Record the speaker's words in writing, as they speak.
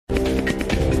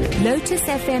Lotus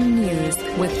FM News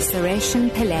with Sureshan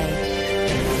Pillay.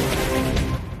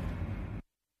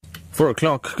 4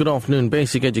 o'clock. Good afternoon.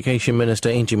 Basic Education Minister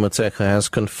Angie Motshekga has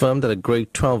confirmed that a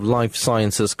Grade 12 Life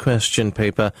Sciences question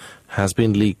paper has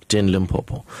been leaked in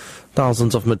Limpopo.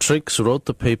 Thousands of matrics wrote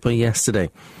the paper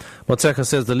yesterday. Motshekga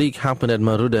says the leak happened at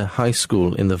Marude High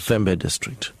School in the Vembe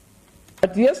district.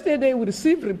 But yesterday we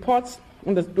received reports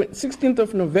on the 16th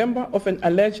of November of an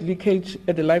alleged leakage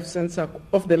at the Life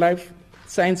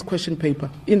Science question paper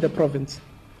in the province.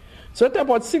 So at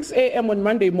about 6 a.m. on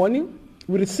Monday morning,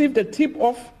 we received a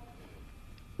tip-off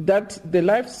that the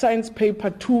Life Science paper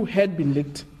 2 had been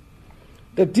leaked.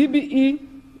 The DBE,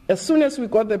 as soon as we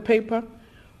got the paper,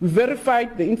 we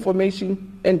verified the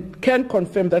information and can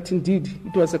confirm that indeed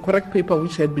it was a correct paper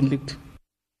which had been leaked.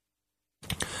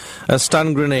 A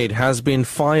stun grenade has been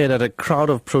fired at a crowd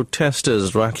of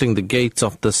protesters rattling the gates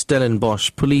of the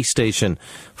Stellenbosch police station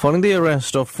following the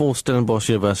arrest of 4 Stellenbosch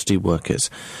University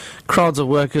workers. Crowds of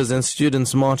workers and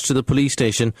students marched to the police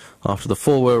station after the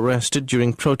 4 were arrested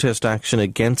during protest action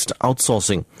against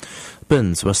outsourcing.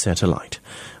 Bins were set alight.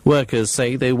 Workers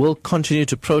say they will continue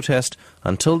to protest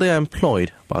until they are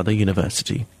employed by the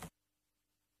university.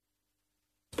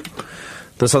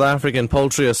 The South African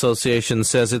Poultry Association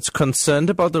says it's concerned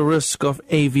about the risk of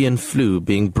avian flu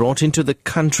being brought into the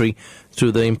country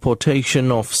through the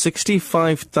importation of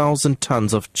 65,000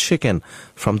 tons of chicken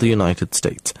from the United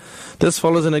States. This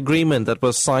follows an agreement that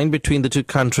was signed between the two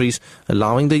countries,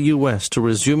 allowing the U.S. to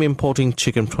resume importing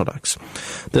chicken products.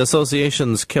 The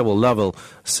association's Kevin Lovell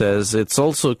says it's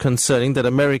also concerning that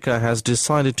America has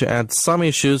decided to add some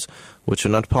issues which are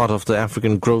not part of the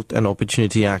African Growth and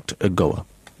Opportunity Act, AGOA.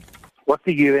 What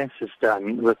the U.S. has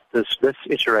done with this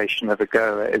iteration of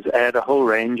AGOA is add a whole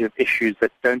range of issues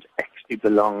that don't actually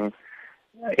belong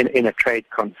in a trade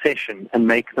concession and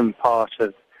make them part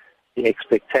of the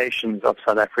expectations of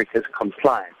South Africa's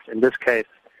compliance. In this case,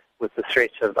 with the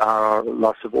threat of our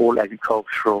loss of all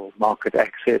agricultural market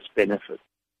access benefits.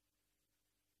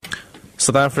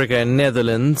 South Africa and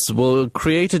Netherlands will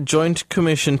create a joint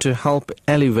commission to help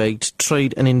elevate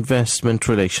trade and investment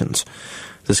relations.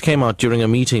 This came out during a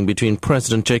meeting between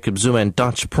President Jacob Zuma and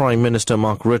Dutch Prime Minister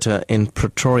Mark Rutte in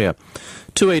Pretoria.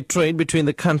 Two-way trade between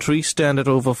the countries stand at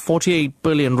over 48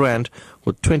 billion rand,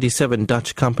 with 27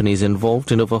 Dutch companies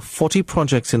involved in over 40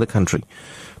 projects in the country.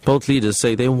 Both leaders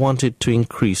say they wanted to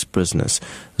increase business.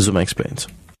 Zuma explains.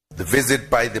 The visit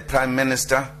by the Prime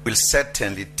Minister will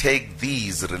certainly take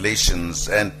these relations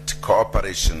and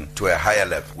cooperation to a higher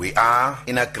level. We are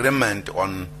in agreement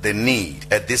on the need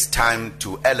at this time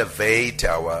to elevate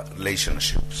our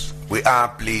relationships. We are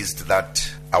pleased that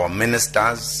our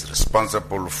ministers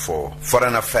responsible for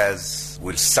foreign affairs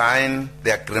will sign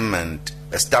the agreement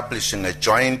establishing a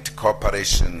joint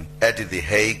cooperation at The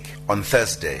Hague on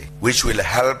Thursday, which will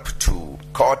help to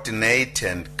coordinate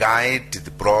and guide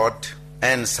the broad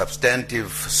and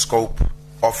substantive scope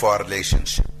of our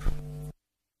relationship.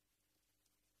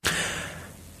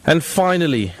 And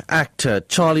finally, actor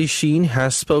Charlie Sheen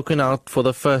has spoken out for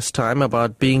the first time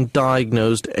about being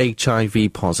diagnosed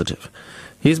HIV positive.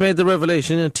 He's made the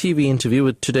revelation in a TV interview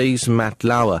with today's Matt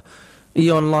Lauer.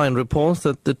 E-Online reports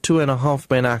that the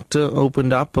 2.5-Man actor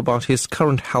opened up about his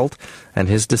current health and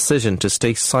his decision to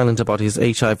stay silent about his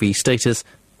HIV status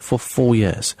for 4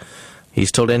 years. He's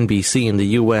told NBC in the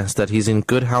US that he's in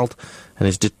good health and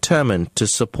is determined to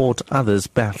support others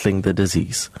battling the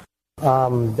disease.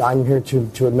 I'm here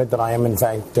to admit that I am in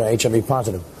fact HIV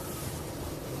positive,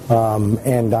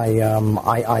 and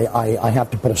I have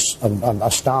to put a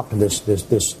stop to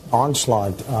this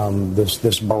onslaught,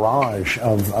 this barrage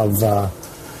of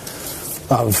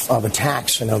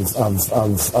attacks and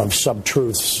of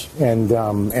sub-truths and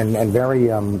very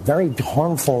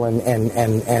harmful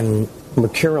and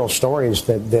mercurial stories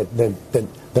that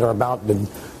are about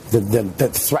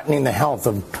that threatening the health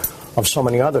of so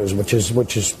many others,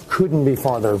 which couldn't be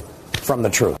farther from the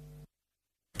truth.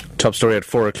 Top story at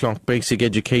 4 o'clock. Basic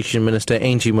Education Minister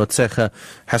Angie Motshekga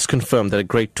has confirmed that a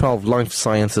Grade 12 Life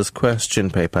Sciences question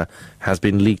paper has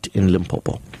been leaked in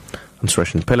Limpopo. I'm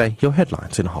Sureshan Pillay. Your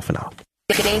headlines in half an hour.